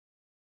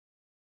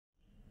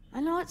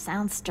I know it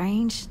sounds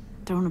strange,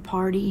 throwing a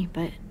party,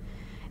 but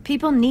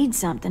people need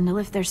something to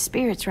lift their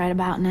spirits right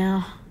about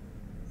now.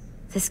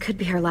 This could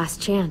be our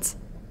last chance.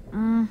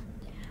 I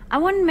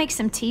wanted to make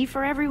some tea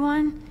for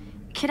everyone.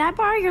 Could I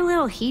borrow your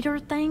little heater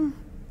thing?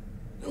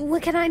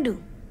 What can I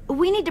do?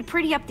 We need to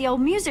pretty up the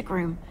old music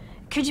room.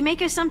 Could you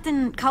make us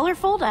something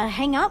colorful to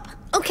hang up?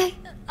 Okay,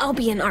 I'll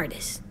be an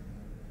artist.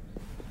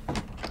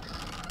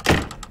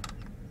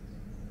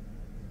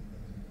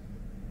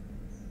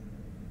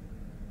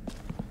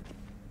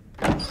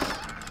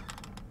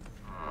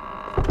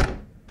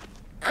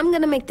 I'm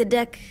gonna make the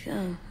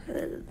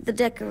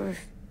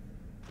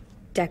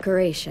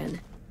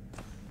decoration.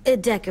 A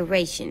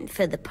decoration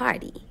for the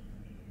party.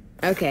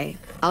 Okay,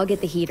 I'll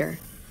get the heater.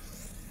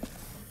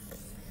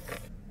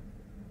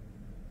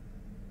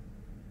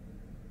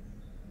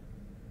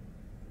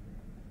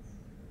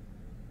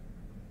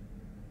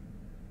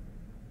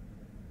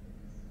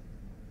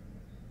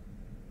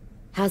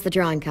 How's the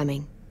drawing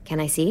coming? Can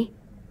I see?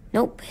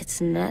 Nope,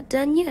 it's not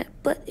done yet,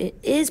 but it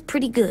is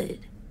pretty good.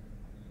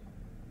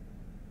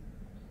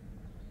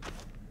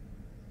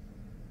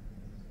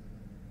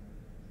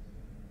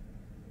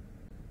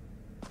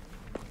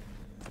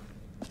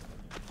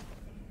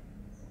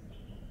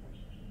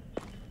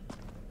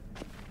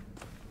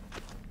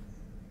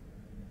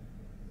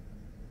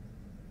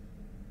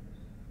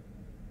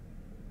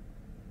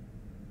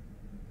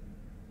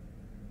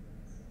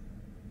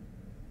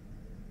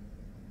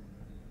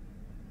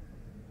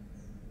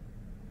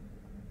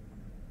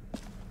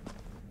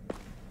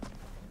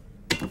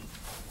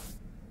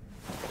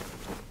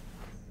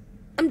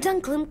 I'm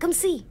done, Clem. Come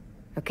see.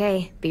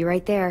 Okay, be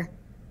right there.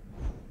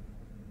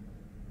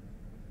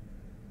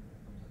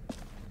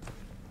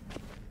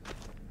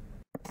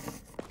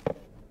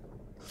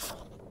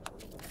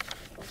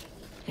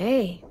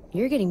 Hey,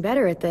 you're getting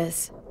better at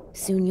this.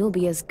 Soon you'll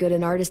be as good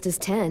an artist as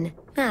 10.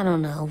 I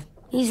don't know.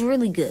 He's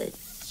really good.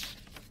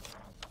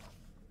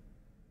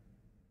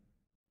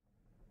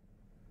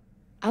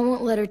 I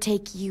won't let her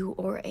take you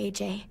or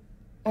AJ.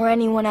 Or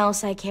anyone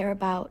else I care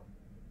about.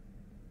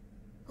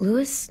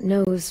 Louis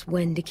knows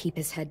when to keep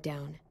his head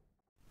down.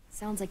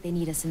 Sounds like they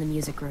need us in the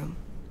music room.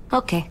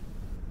 Okay.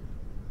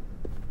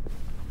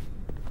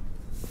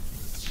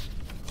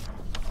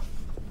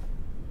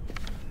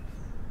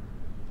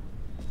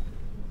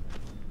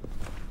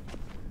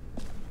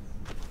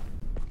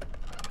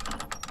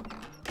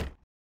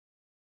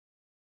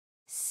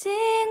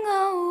 Sing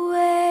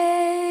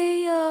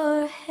away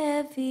your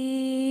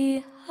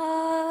heavy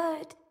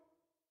heart.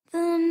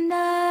 The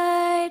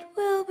night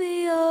will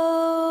be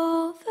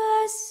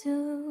over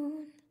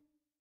soon.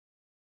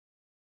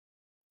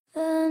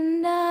 The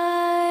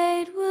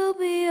night will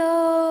be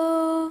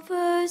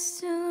over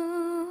soon.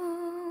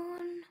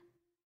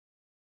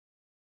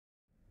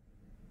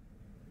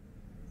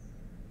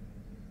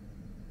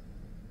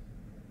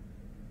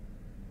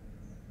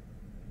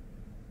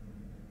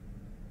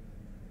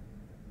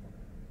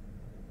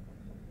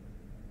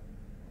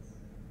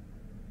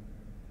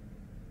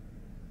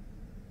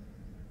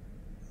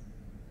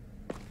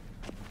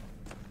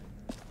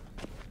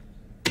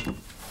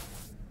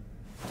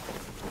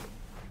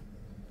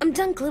 I'm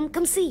done, Clem.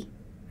 Come see.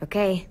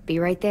 Okay, be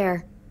right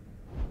there.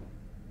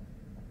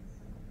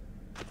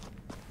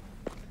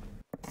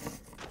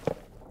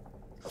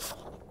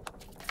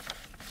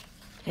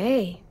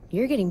 Hey,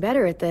 you're getting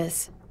better at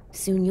this.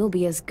 Soon you'll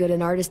be as good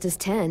an artist as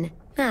 10.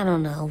 I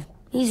don't know.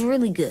 He's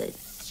really good.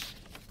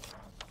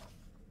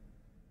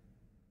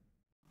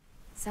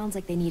 Sounds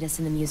like they need us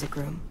in the music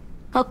room.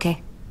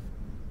 Okay.